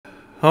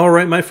All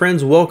right, my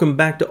friends, welcome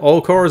back to All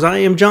Cars. I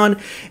am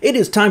John. It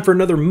is time for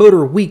another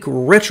Motor Week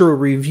retro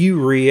review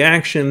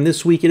reaction.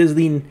 This week it is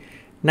the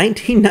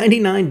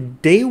 1999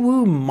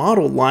 Daewoo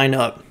model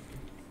lineup.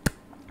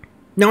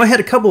 Now, I had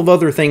a couple of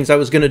other things I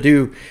was going to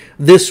do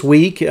this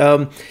week,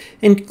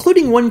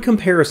 including one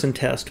comparison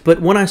test.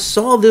 But when I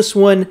saw this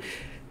one,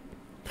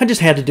 I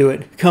just had to do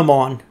it. Come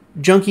on.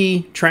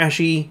 Junky,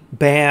 trashy,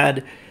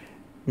 bad,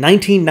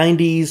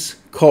 1990s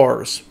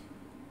cars.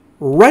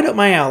 Right up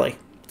my alley.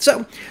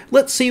 So,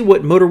 let's see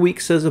what Motorweek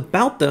says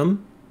about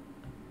them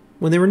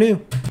when they were new.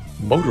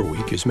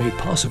 Motorweek is made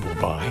possible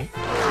by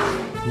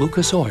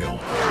Lucas Oil,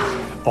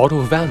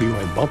 Auto Value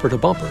and Bumper to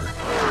Bumper,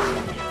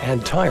 and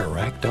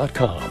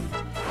TireRack.com.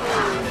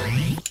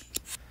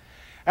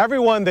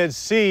 Everyone that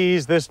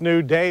sees this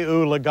new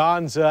Daewoo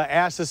Laganza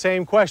asks the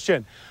same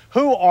question.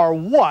 Who or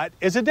what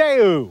is a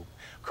Daewoo?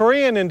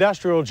 Korean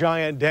industrial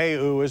giant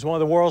Daewoo is one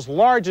of the world's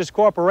largest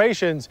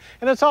corporations,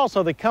 and it's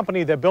also the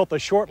company that built the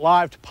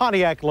short-lived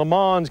Pontiac Le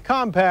Mans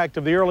compact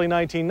of the early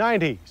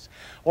 1990s.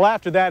 Well,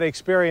 after that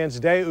experience,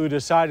 Daewoo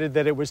decided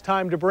that it was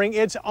time to bring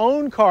its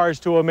own cars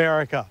to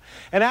America.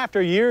 And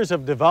after years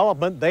of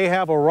development, they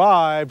have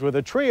arrived with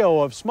a trio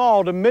of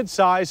small to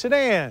mid-size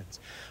sedans.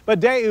 But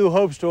Daewoo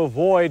hopes to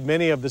avoid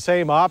many of the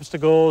same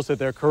obstacles that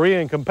their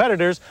Korean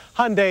competitors,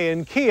 Hyundai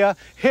and Kia,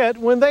 hit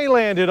when they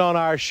landed on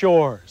our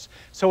shores.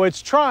 So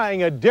it's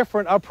trying a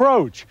different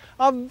approach,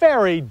 a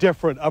very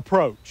different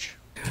approach.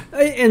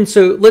 And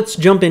so let's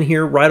jump in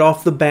here right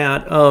off the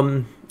bat.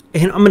 And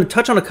I'm going to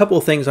touch on a couple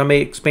of things I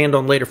may expand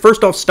on later.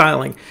 First off,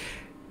 styling.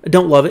 I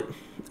don't love it.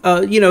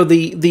 You know,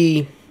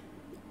 the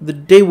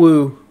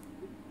Daewoo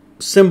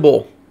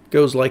symbol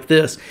goes like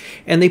this,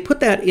 and they put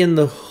that in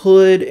the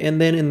hood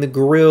and then in the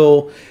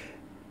grille,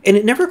 and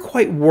it never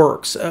quite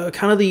works.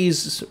 Kind of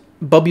these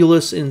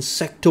bubulous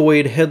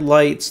insectoid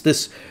headlights,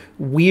 this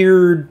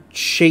weird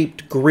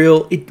shaped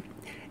grille.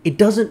 It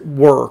doesn't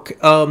work.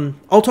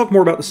 I'll talk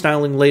more about the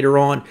styling later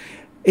on.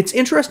 It's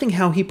interesting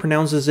how he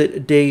pronounces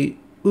it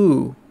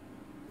Daewoo,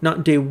 not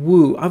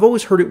Daewoo. I've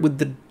always heard it with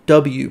the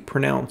W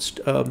pronounced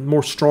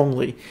more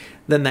strongly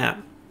than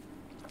that.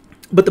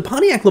 But the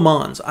Pontiac Le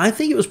Mans, I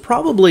think it was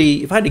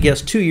probably, if I had to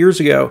guess, 2 years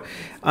ago,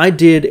 I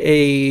did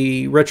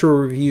a retro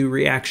review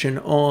reaction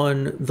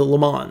on the Le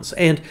Mans.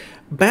 And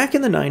back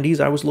in the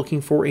 90s, I was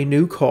looking for a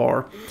new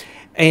car,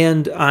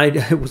 and I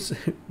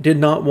did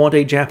not want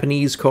a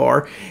Japanese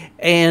car.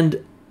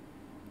 And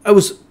I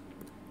was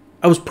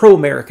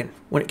pro-American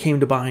when it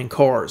came to buying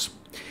cars.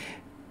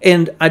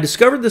 And I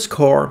discovered this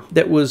car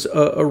that was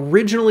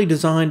originally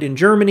designed in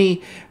Germany.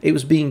 It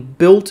was being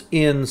built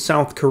in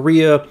South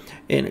Korea,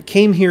 and it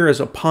came here as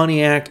a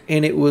Pontiac,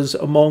 and it was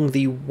among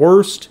the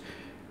worst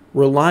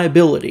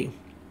reliability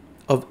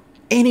of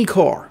any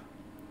car,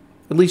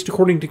 at least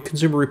according to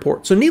Consumer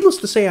Reports. So needless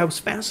to say, I was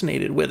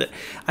fascinated with it.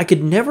 I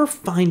could never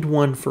find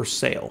one for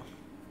sale,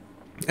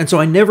 and so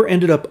I never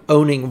ended up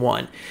owning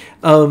one.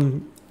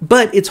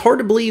 But it's hard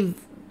to believe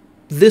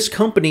this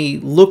company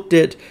looked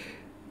at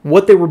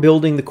what they were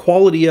building, the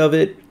quality of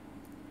it,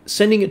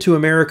 sending it to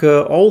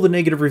America, all the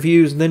negative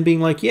reviews, and then being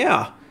like,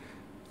 yeah,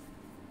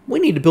 we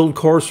need to build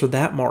cars for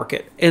that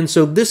market. And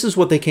so this is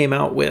what they came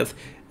out with.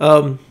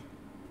 Let's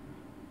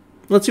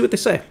see what they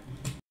say.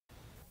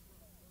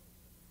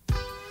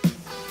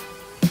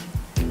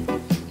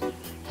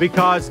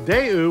 Because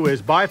Daewoo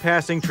is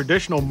bypassing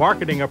traditional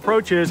marketing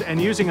approaches and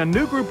using a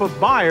new group of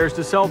buyers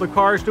to sell the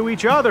cars to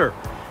each other.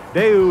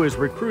 Daewoo is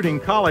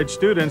recruiting college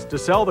students to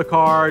sell the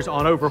cars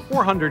on over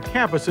 400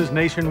 campuses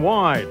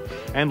nationwide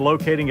and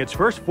locating its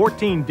first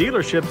 14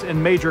 dealerships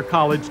in major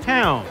college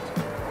towns.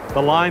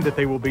 The line that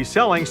they will be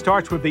selling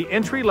starts with the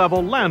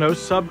entry-level Lanos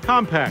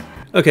subcompact.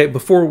 Okay,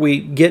 before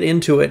we get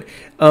into it,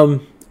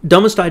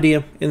 dumbest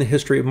idea in the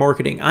history of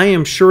marketing. I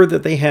am sure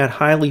that they had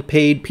highly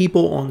paid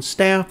people on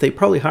staff. They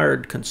probably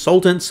hired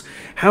consultants.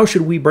 How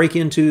should we break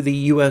into the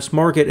U.S.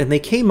 market? And they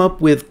came up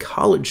with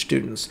college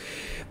students.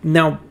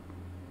 Now,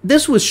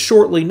 this was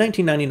shortly,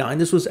 1999,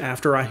 this was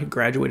after I had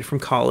graduated from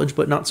college,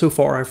 but not so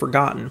far I've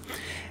forgotten.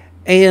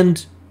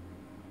 And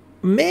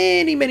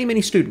many, many,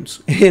 many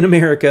students in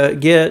America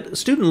get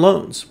student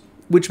loans,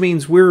 which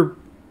means we're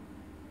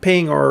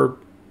paying our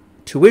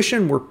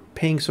tuition, we're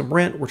paying some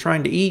rent, we're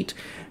trying to eat.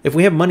 If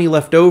we have money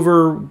left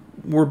over,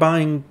 we're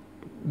buying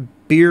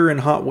beer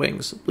and hot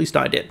wings. At least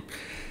I did.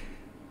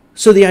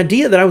 So the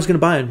idea that I was going to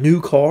buy a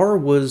new car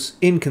was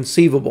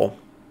inconceivable.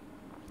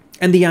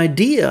 And the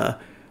idea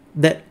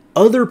that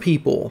other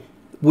people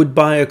would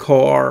buy a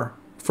car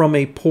from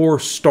a poor,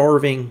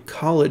 starving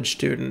college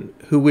student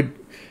who would,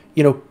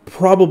 you know,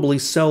 probably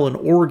sell an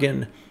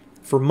organ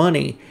for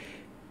money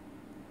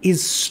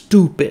is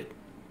stupid.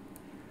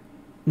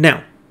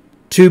 Now,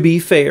 to be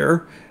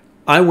fair,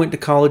 I went to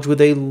college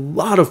with a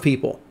lot of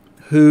people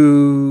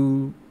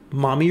who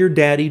mommy or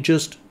daddy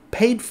just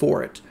paid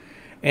for it,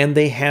 and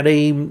they had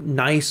a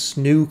nice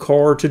new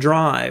car to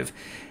drive.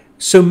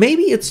 So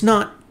maybe it's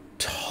not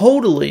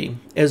totally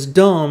as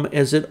dumb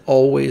as it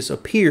always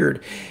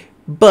appeared,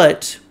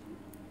 but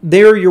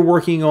there you're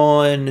working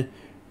on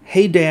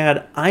hey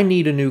dad, I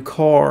need a new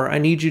car. I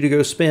need you to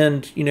go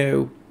spend, you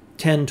know,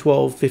 $10,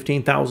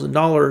 $12,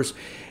 $15,000.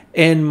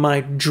 And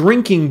my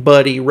drinking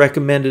buddy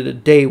recommended a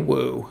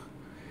Daewoo.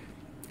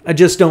 I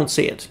just don't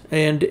see it.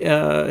 And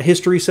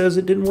history says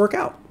it didn't work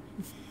out.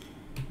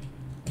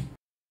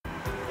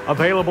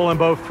 Available in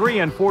both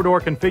 3- and 4-door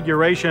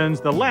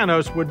configurations, the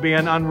Lanos would be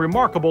an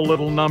unremarkable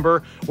little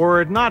number were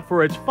it not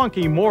for its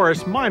funky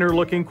Morris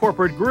Minor-looking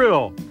corporate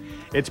grille.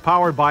 It's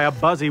powered by a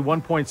buzzy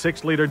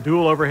 1.6-liter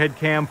dual overhead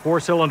cam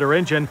 4-cylinder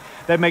engine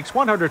that makes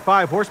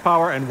 105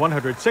 horsepower and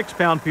 106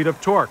 pound-feet of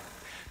torque.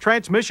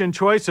 Transmission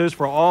choices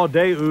for all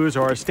Daewoos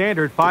are a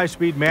standard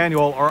 5-speed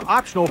manual or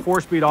optional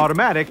 4-speed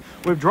automatic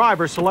with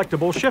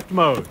driver-selectable shift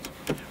modes.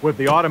 With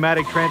the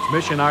automatic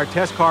transmission, our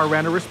test car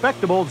ran a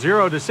respectable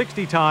 0 to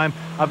 60 time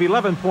of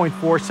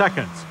 11.4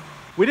 seconds.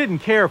 We didn't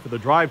care for the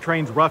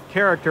drivetrain's rough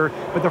character,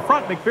 but the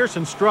front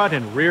McPherson strut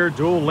and rear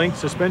dual-link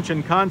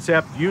suspension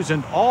concept used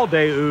in all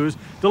Daewoos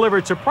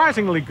delivered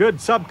surprisingly good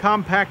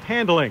subcompact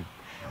handling.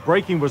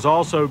 Braking was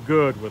also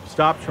good, with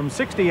stops from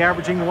 60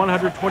 averaging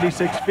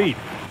 126 feet.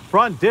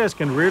 Front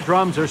disc and rear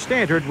drums are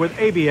standard with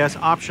ABS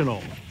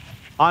optional.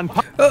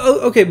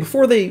 Okay,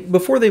 before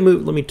they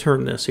move, let me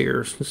turn this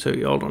here so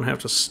y'all don't have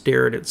to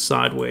stare at it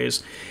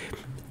sideways.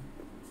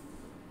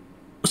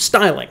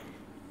 Styling.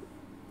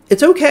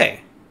 It's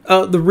okay.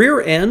 The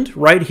rear end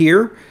right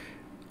here,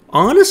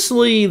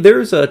 honestly,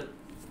 there's a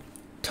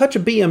touch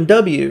of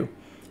BMW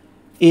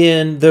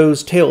in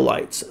those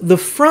taillights. The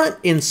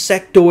front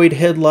insectoid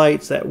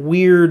headlights, that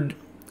weird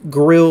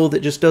grille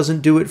that just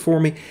doesn't do it for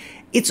me,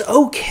 it's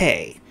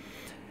okay.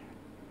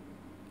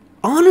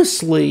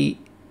 Honestly,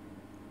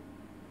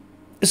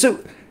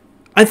 so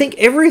I think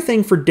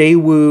everything for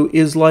Daewoo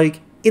is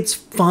like, it's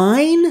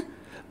fine,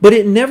 but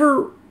it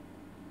never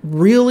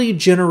really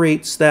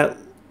generates that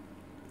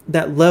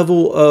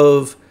level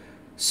of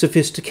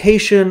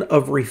sophistication,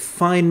 of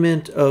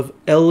refinement, of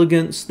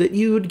elegance that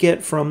you would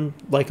get from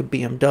like a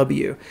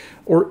BMW,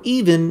 or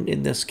even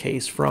in this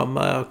case from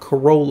a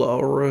Corolla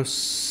or a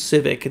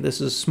Civic. This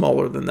is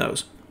smaller than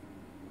those.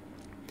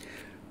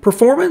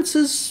 Performance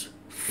is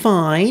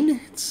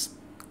fine. It's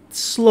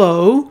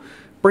slow.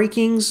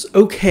 Braking's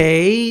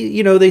okay.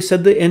 You know, they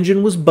said the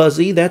engine was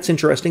buzzy. That's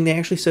interesting. They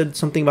actually said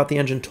something about the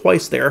engine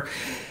twice there.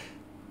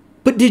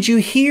 But did you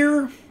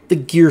hear the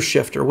gear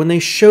shifter? When they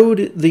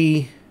showed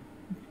the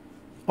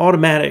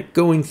automatic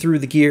going through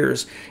the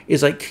gears,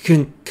 is like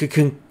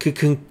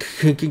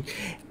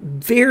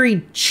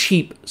very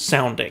cheap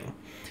sounding.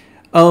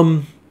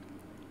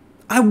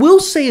 I will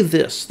say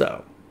this,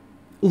 though.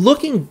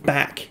 Looking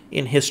back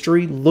in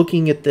history,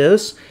 looking at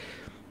this,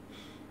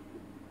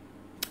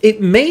 it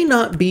may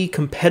not be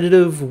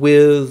competitive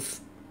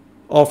with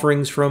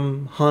offerings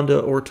from Honda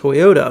or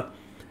Toyota,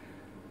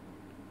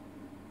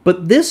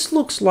 but this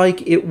looks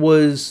like it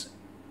was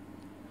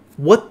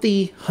what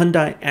the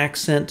Hyundai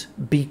Accent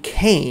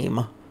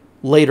became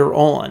later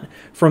on.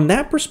 From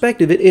that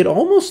perspective, it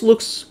almost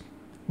looks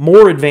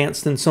more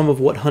advanced than some of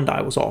what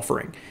Hyundai was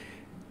offering.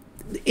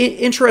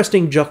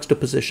 Interesting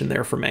juxtaposition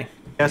there for me.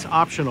 Yes,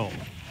 optional.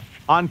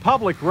 On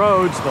public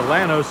roads, the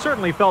Lanos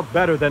certainly felt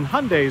better than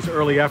Hyundai's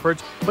early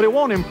efforts, but it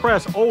won't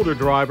impress older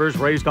drivers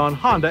raised on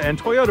Honda and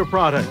Toyota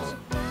products.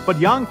 But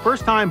young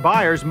first-time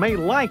buyers may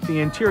like the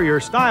interior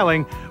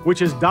styling,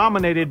 which is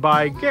dominated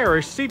by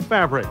garish seat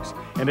fabrics.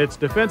 In its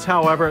defense,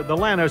 however, the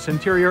Lanos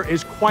interior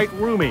is quite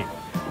roomy.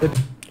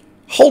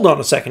 Hold on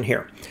a second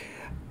here.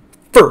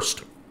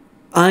 First,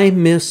 I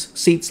miss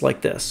seats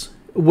like this.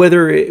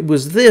 Whether it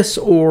was this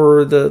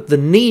or the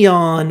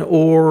neon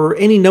or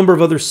any number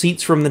of other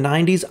seats from the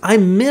 90s, I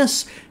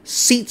miss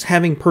seats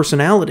having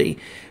personality.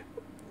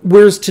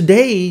 Whereas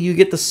today, you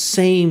get the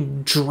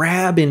same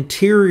drab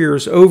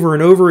interiors over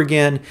and over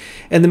again,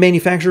 and the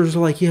manufacturers are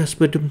like, yes,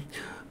 but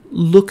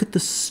look at the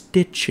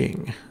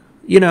stitching.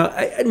 You know,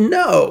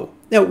 no.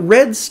 Now,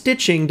 red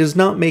stitching does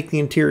not make the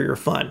interior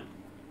fun.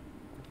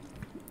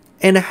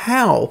 And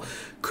how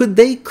could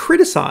they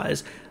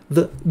criticize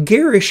the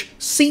garish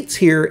seats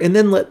here and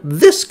then let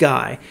this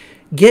guy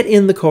get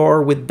in the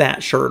car with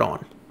that shirt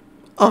on?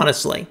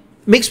 Honestly.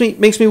 Makes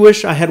me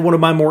wish I had one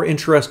of my more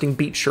interesting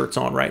beach shirts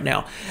on right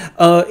now.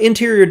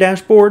 Interior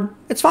dashboard,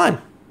 it's fine.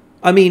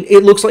 I mean,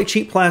 it looks like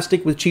cheap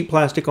plastic with cheap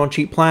plastic on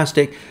cheap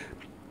plastic,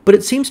 but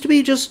it seems to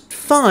be just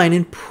fine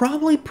and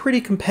probably pretty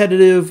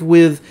competitive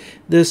with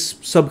this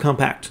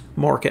subcompact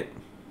market.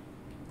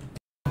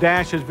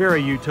 Dash is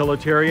very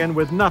utilitarian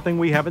with nothing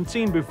we haven't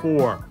seen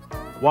before.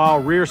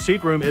 While rear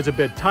seat room is a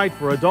bit tight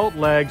for adult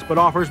legs but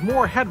offers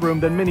more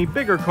headroom than many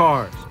bigger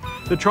cars.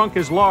 The trunk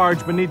is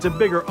large but needs a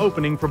bigger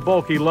opening for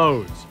bulky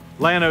loads.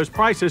 Lanos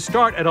prices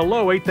start at a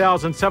low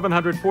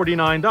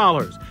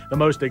 $8,749. The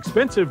most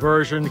expensive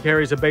version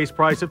carries a base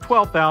price of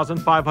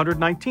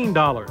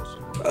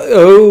 $12,519.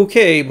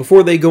 Okay,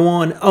 before they go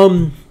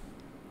on,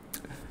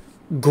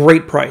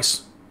 great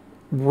price.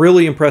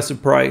 Really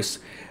impressive price.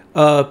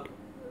 Low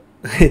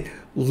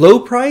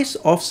price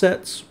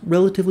offsets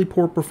relatively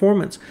poor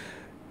performance.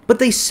 But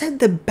they said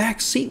the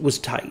back seat was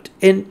tight.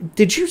 And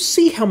did you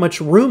see how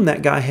much room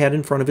that guy had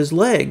in front of his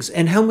legs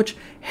and how much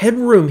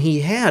headroom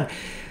he had?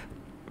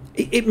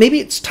 maybe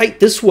it's tight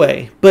this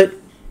way, but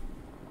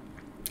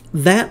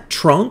that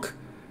trunk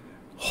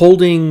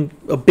holding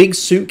a big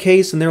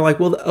suitcase, and they're like,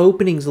 well, the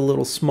opening's a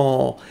little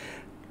small.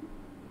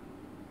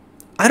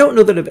 I don't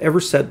know that I've ever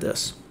said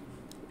this,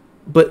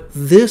 but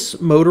this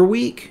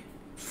Motorweek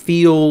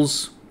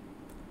feels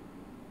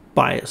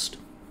biased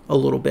a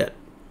little bit.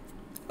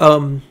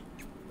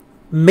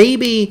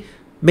 Maybe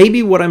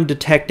what I'm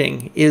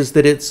detecting is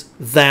that it's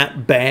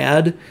that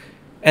bad,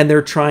 and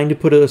they're trying to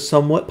put a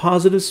somewhat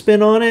positive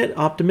spin on it,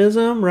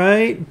 optimism,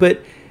 right?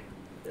 But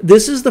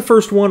this is the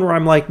first one where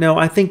I'm like, no,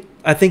 I think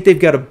they've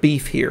got a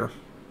beef here.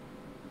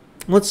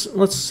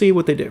 Let's see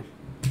what they do.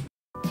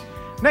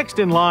 Next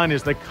in line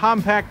is the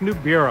compact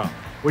Nubira,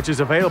 which is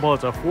available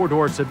as a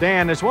 4-door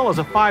sedan as well as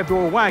a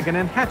 5-door wagon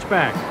and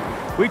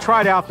hatchback. We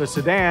tried out the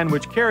sedan,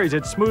 which carries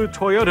its smooth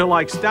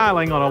Toyota-like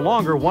styling on a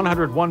longer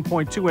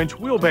 101.2-inch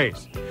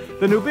wheelbase.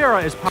 The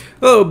Nubira is...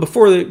 Oh,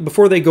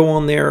 before they go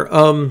on there,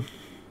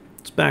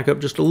 let's back up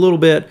just a little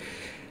bit.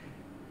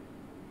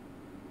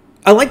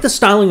 I like the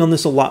styling on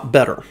this a lot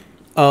better.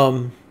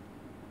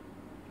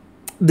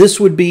 This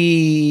would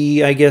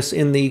be, I guess,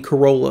 in the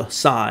Corolla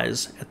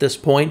size at this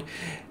point.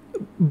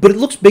 But it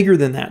looks bigger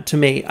than that to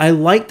me. I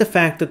like the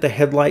fact that the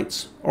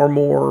headlights are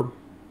more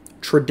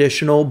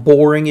traditional,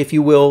 boring, if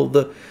you will.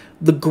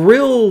 The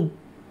grille,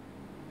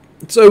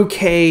 it's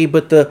okay,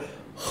 but the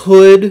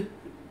hood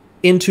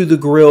into the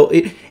grille,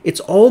 it's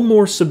all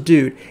more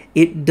subdued.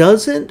 It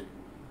doesn't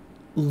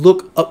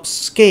look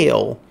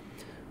upscale,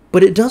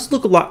 but it does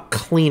look a lot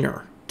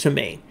cleaner to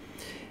me.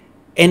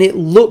 And it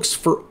looks,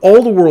 for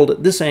all the world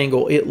at this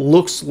angle, it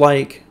looks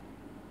like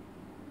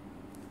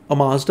a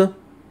Mazda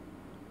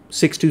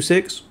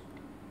 626,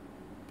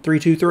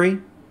 323.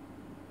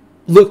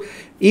 Look,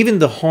 even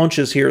the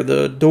haunches here,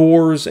 the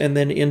doors, and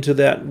then into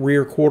that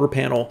rear quarter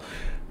panel.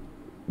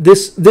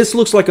 This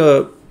looks like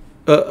a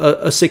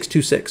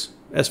 626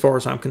 as far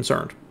as I'm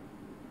concerned.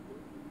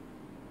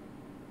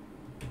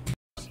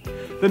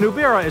 The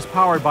Nubira is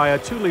powered by a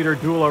 2-liter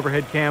dual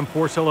overhead cam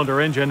 4-cylinder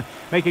engine,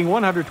 making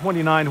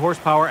 129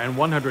 horsepower and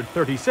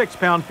 136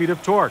 pound-feet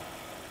of torque.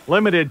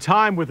 Limited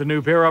time with the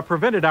Nubira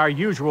prevented our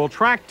usual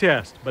track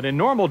test, but in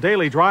normal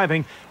daily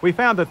driving, we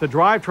found that the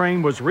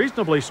drivetrain was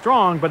reasonably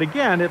strong, but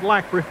again, it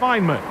lacked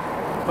refinement.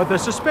 But the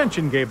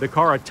suspension gave the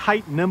car a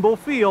tight, nimble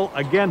feel,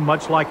 again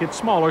much like its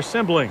smaller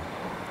sibling.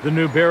 The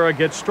Nubira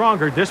gets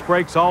stronger disc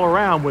brakes all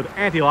around with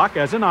anti-lock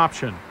as an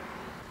option.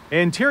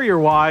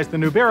 Interior-wise, the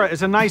Nubira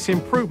is a nice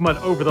improvement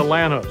over the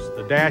Lanos.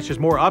 The dash is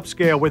more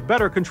upscale with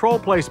better control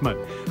placement,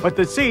 but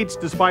the seats,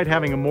 despite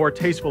having a more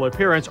tasteful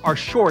appearance, are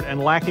short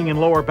and lacking in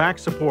lower back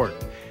support.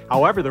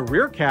 However, the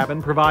rear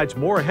cabin provides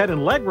more head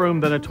and leg room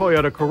than a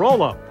Toyota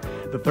Corolla.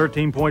 The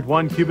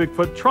 13.1 cubic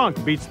foot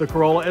trunk beats the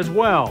Corolla as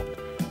well.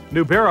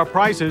 Nubira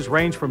prices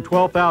range from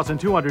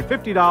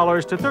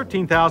 $12,250 to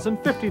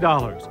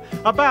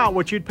 $13,050, about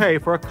what you'd pay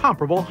for a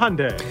comparable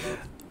Hyundai.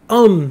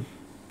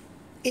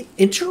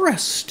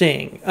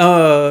 Interesting.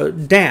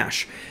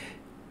 Dash.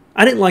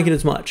 I didn't like it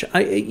as much.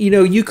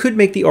 You could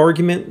make the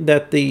argument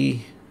that the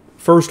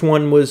first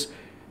one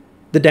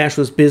the dash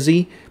was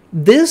busy.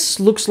 This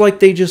looks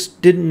like they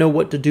just didn't know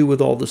what to do with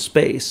all the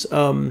space.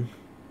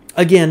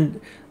 Again,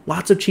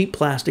 lots of cheap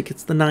plastic.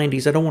 It's the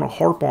 90s. I don't want to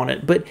harp on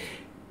it, but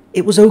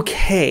it was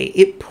okay.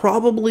 It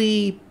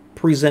probably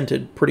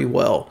presented pretty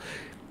well.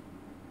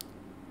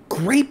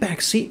 Great back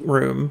seat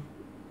room.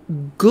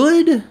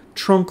 Good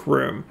trunk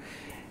room.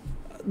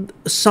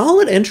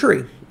 Solid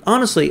entry,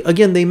 honestly.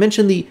 Again, they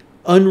mentioned the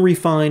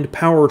unrefined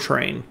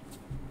powertrain,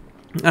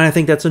 and I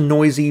think that's a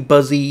noisy,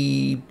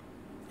 buzzy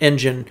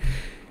engine.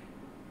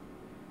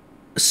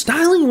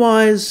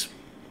 Styling-wise,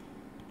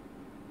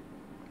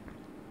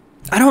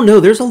 I don't know.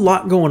 There's a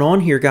lot going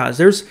on here,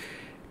 guys.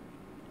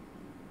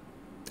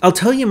 I'll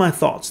tell you my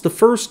thoughts. The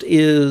first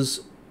is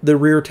the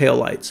rear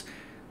taillights.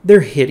 They're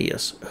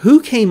hideous.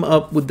 Who came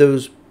up with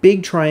those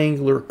big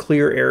triangular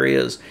clear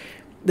areas?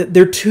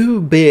 They're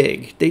too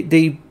big.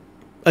 They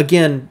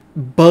again,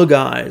 bug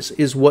eyes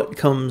is what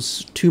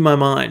comes to my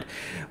mind.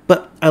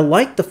 But I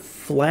like the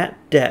flat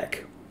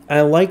deck. I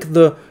like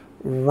the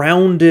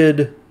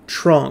rounded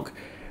trunk.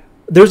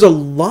 There's a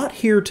lot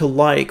here to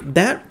like.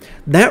 That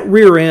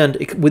rear end,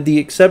 with the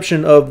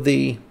exception of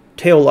the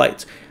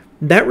taillights,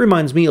 that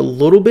reminds me a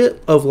little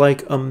bit of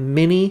like a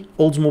mini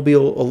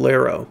Oldsmobile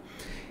Alero.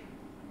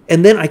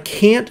 And then I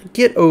can't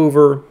get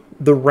over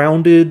the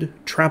rounded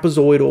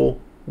trapezoidal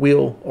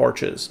wheel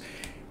arches.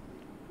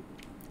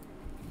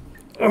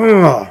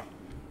 Ugh.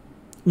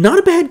 Not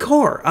a bad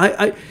car.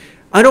 I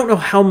don't know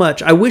how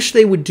much. I wish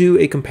they would do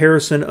a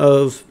comparison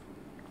of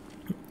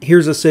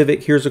here's a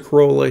Civic, here's a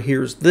Corolla,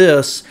 here's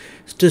this,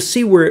 to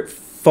see where it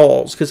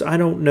falls, because I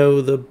don't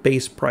know the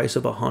base price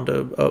of a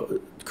Honda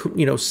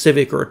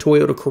Civic or a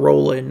Toyota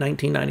Corolla in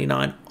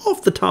 1999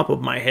 off the top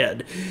of my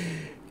head.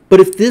 But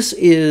if this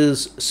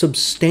is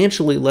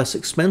substantially less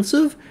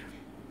expensive,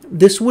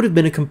 this would have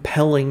been a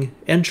compelling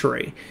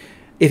entry.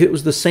 If it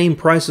was the same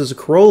price as a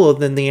Corolla,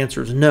 then the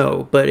answer is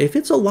no. But if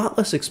it's a lot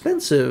less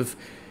expensive,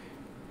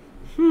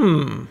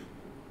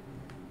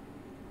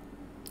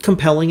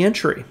 compelling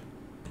entry.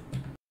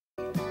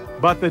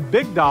 But the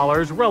big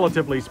dollars,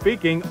 relatively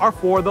speaking, are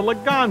for the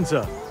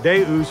Laganza,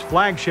 Daewoo's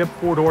flagship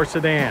four-door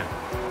sedan.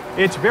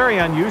 It's very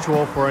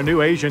unusual for a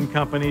new Asian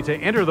company to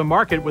enter the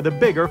market with a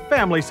bigger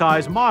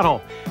family-size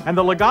model, and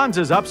the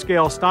Laganza's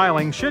upscale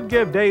styling should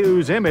give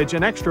Daewoo's image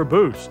an extra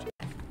boost.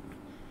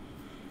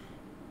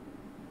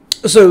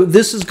 So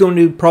this is going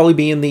to probably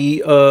be in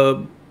the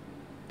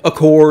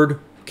Accord,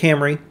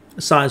 Camry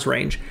size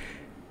range.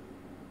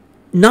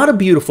 Not a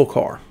beautiful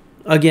car.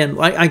 Again,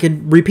 I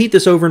can repeat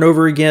this over and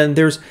over again.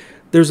 There's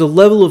a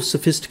level of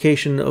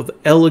sophistication, of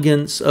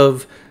elegance,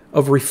 of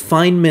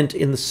refinement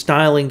in the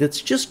styling that's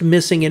just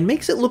missing and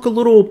makes it look a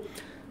little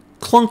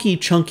clunky,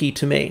 chunky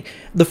to me.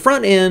 The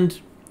front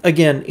end,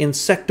 again,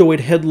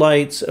 insectoid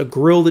headlights, a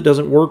grille that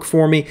doesn't work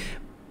for me,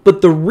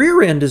 but the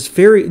rear end is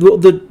very,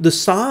 the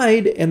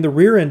side and the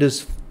rear end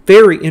is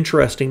very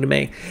interesting to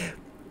me.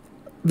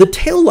 The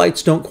tail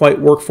lights don't quite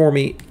work for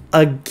me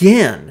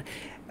again,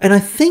 and I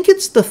think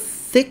it's the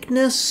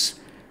thickness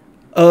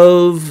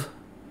of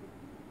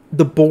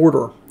the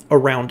border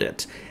around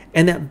it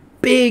and that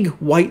big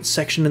white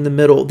section in the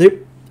middle.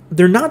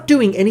 They're not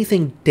doing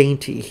anything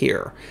dainty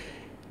here.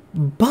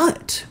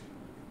 But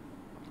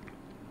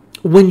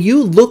when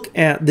you look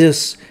at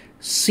this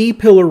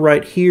C-pillar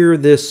right here,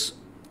 this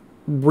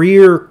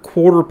rear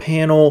quarter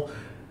panel,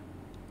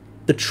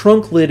 the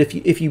trunk lid,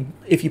 if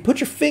you put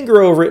your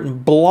finger over it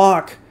and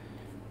block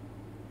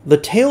the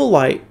tail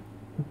light,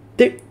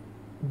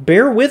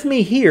 bear with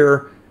me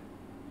here,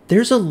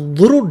 there's a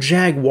little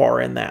Jaguar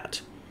in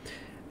that.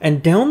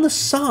 And down the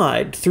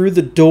side, through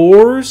the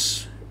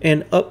doors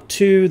and up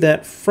to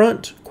that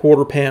front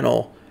quarter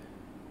panel,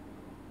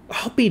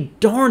 I'll be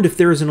darned if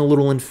there isn't a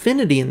little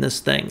infinity in this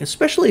thing,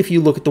 especially if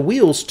you look at the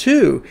wheels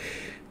too.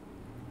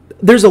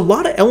 There's a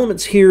lot of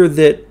elements here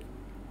that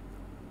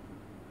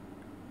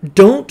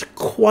don't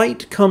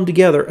quite come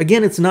together.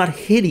 Again, it's not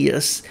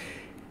hideous.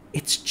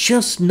 It's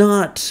just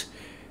not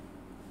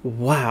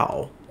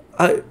wow.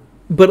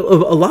 But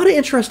a lot of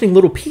interesting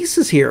little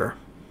pieces here.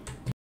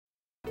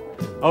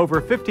 Over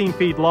 15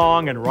 feet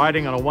long and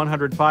riding on a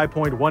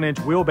 105.1-inch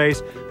wheelbase,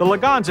 the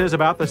Laganza is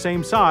about the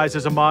same size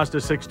as a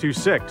Mazda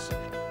 626.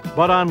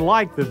 But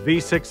unlike the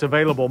V6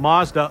 available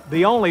Mazda,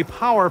 the only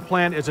power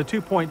plant is a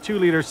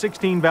 2.2-liter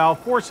 16-valve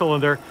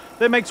four-cylinder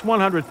that makes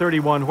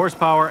 131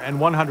 horsepower and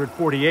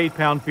 148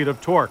 pound-feet of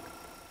torque.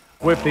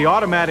 With the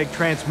automatic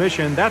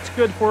transmission, that's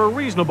good for a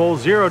reasonable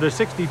 0 to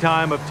 60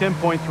 time of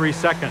 10.3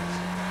 seconds.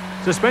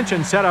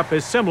 Suspension setup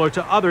is similar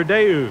to other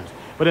Daewoo's,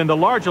 but in the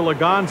larger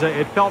Laganza,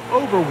 it felt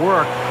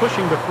overworked,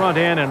 pushing the front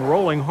end and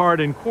rolling hard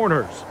in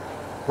corners.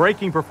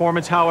 Braking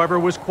performance, however,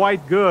 was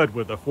quite good,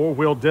 with the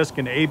four-wheel disc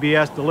and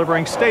ABS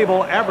delivering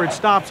stable average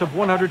stops of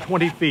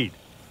 120 feet.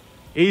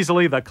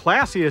 Easily the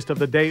classiest of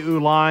the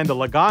Daewoo line, the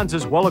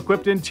Laganza's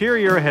well-equipped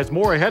interior has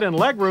more head and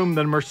legroom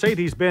than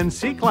Mercedes-Benz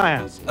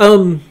C-Class.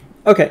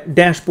 Okay,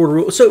 dashboard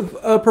rule.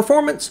 So,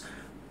 performance,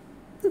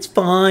 it's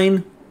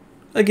fine.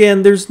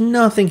 Again, there's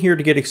nothing here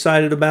to get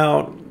excited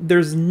about.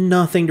 There's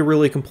nothing to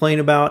really complain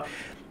about.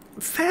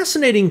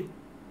 Fascinating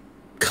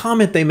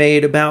comment they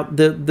made about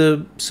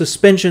the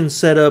suspension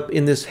setup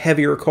in this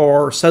heavier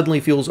car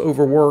suddenly feels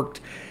overworked.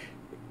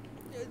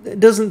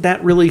 Doesn't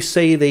that really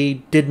say they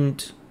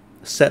didn't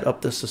set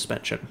up the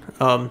suspension?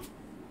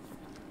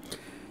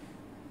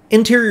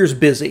 Interior's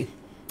busy.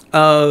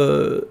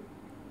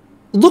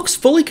 Looks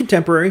fully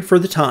contemporary for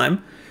the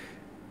time.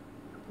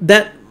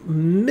 That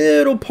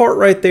middle part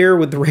right there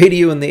with the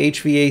radio and the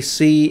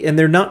HVAC, and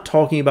they're not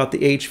talking about the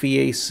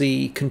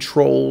HVAC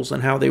controls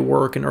and how they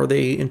work and are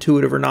they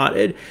intuitive or not.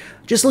 It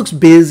just looks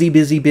busy,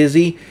 busy,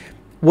 busy.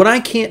 What I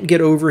can't get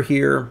over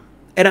here,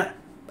 and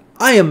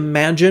I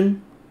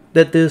imagine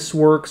that this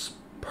works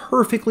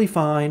perfectly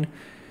fine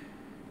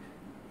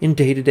in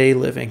day-to-day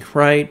living,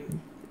 right?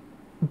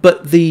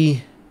 But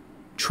the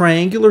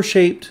triangular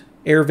shaped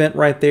air vent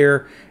right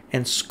there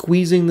and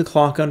squeezing the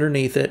clock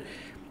underneath it,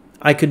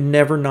 I could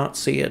never not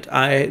see it.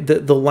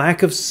 The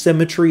lack of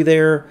symmetry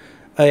there,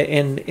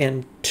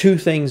 and two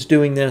things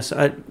doing this,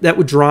 that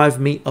would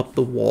drive me up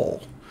the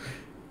wall.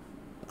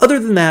 Other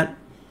than that,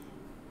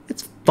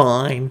 it's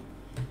fine.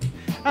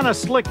 And a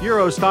slick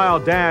Euro-style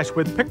dash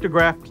with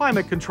pictograph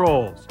climate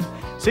controls.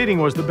 Seating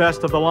was the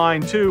best of the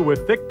line too,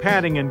 with thick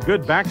padding and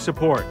good back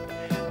support.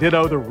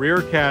 Ditto the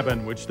rear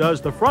cabin, which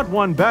does the front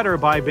one better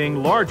by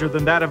being larger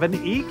than that of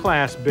an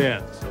E-Class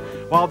Benz,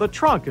 while the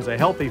trunk is a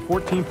healthy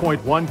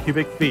 14.1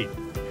 cubic feet.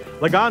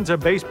 Laganza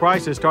base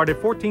prices start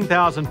at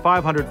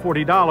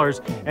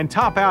 $14,540 and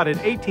top out at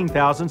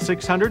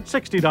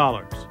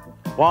 $18,660.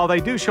 While they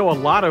do show a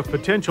lot of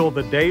potential,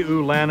 the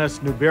Daewoo, Lannis,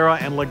 Nubera,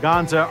 and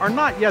Laganza are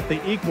not yet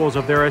the equals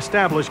of their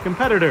established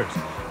competitors,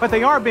 but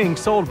they are being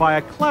sold by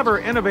a clever,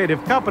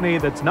 innovative company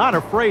that's not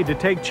afraid to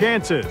take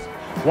chances.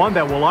 One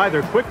that will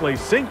either quickly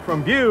sink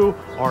from view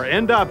or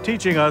end up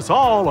teaching us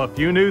all a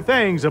few new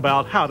things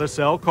about how to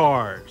sell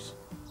cars.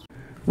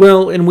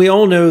 Well, and we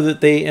all know that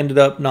they ended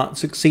up not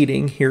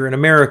succeeding here in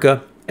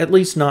America, at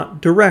least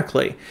not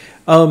directly.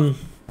 I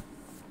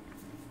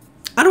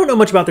don't know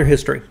much about their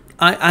history.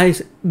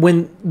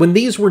 When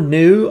these were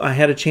new, I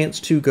had a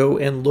chance to go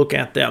and look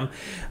at them.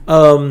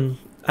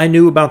 I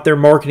knew about their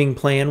marketing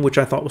plan, which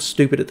I thought was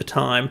stupid at the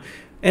time,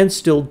 and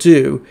still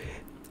do.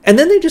 And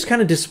then they just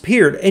kind of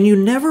disappeared, and you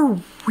never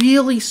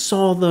really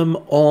saw them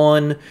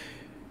on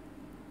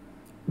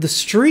the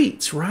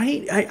streets,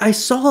 right? I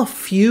saw a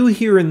few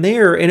here and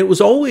there, and it was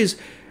always,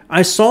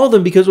 I saw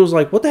them because it was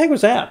like, what the heck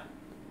was that?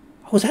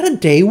 Was that a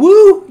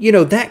Daewoo? You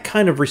know, that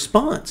kind of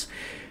response.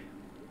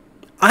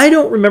 I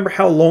don't remember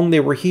how long they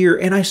were here,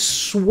 and I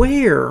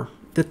swear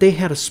that they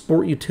had a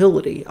sport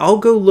utility. I'll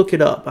go look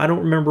it up. I don't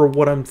remember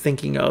what I'm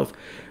thinking of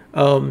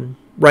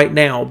right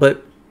now,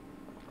 but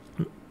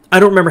I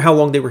don't remember how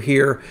long they were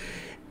here.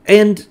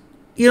 And,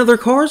 you know, their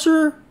cars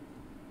are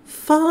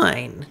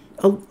fine.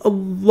 A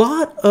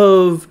lot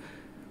of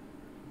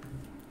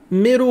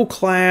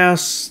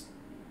middle-class,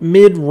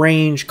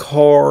 mid-range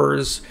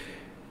cars,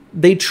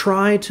 they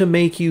try to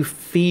make you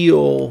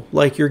feel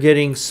like you're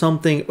getting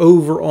something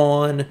over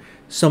on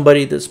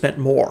somebody that spent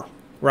more,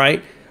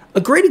 right?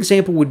 A great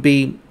example would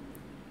be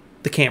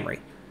the Camry,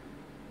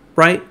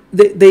 right?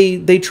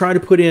 They try to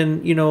put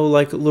in, you know,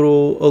 like a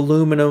little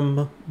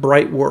aluminum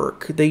bright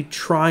work. They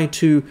try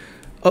to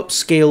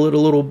upscale it a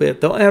little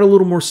bit. They'll add a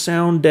little more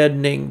sound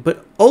deadening,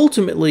 but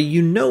ultimately,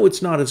 you know,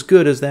 it's not as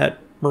good as that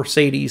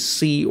Mercedes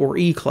C or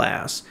E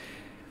class.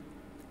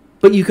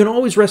 But you can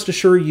always rest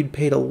assured you'd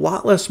paid a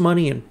lot less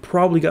money and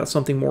probably got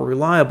something more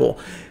reliable.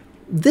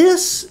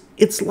 This,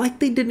 it's like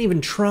they didn't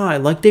even try.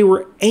 Like they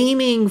were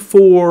aiming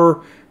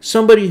for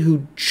somebody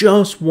who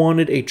just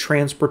wanted a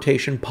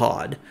transportation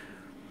pod.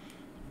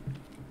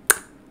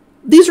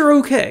 These are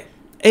okay.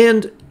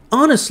 And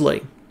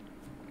honestly,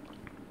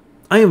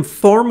 I am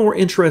far more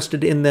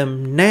interested in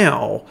them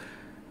now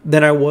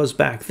than I was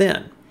back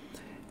then.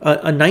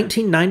 A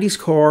 1990s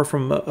car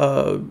from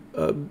a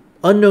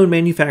unknown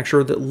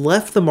manufacturer that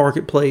left the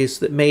marketplace,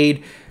 that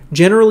made,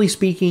 generally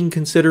speaking,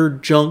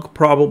 considered junk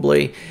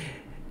probably.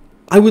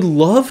 I would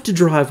love to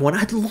drive one.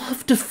 I'd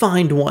love to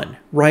find one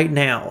right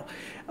now.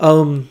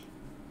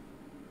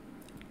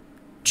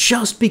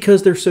 Just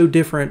because they're so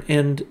different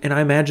and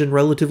I imagine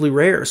relatively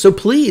rare. So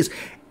please,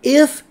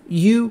 if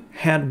you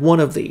had one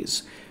of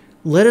these,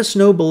 let us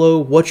know below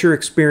what your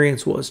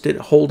experience was. Did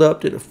it hold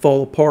up? Did it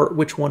fall apart?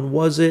 Which one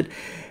was it?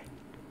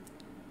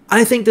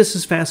 I think this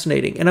is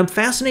fascinating, and I'm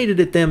fascinated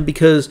at them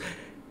because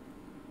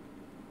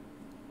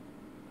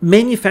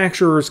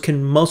manufacturers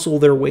can muscle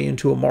their way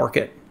into a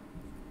market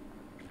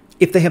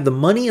if they have the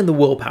money and the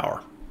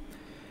willpower.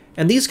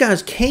 And these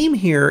guys came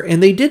here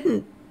and they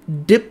didn't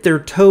dip their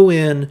toe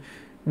in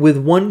with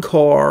one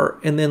car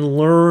and then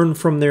learn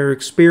from their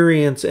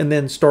experience and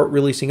then start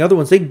releasing other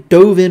ones. They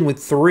dove in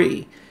with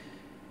 3,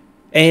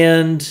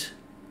 and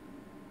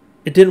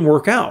it didn't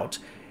work out.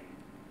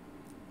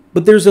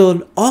 But there's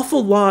an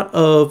awful lot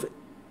of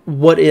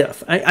what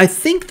if. I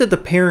think that the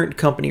parent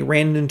company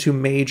ran into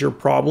major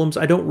problems.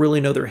 I don't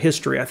really know their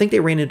history. I think they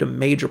ran into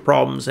major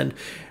problems, and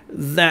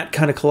that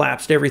kind of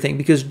collapsed everything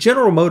because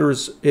General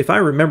Motors, if I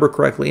remember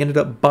correctly, ended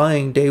up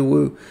buying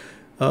Daewoo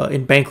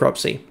in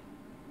bankruptcy.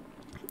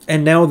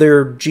 And now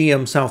they're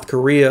GM South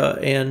Korea,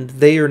 and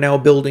they are now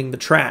building the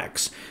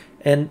tracks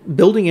and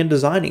building and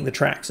designing the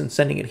tracks and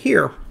sending it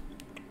here.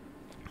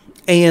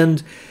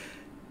 And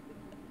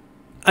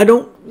I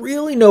don't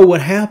really know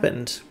what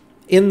happened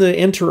in the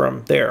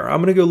interim there. I'm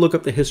going to go look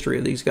up the history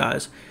of these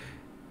guys.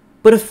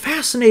 But a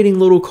fascinating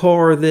little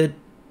car that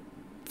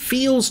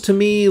feels to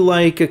me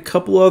like a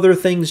couple other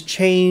things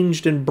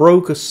changed and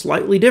broke a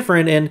slightly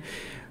different, and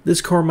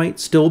this car might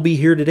still be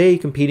here today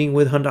competing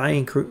with Hyundai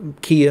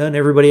and Kia and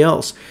everybody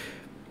else.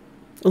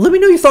 Let me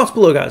know your thoughts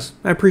below, guys.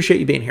 I appreciate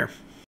you being here.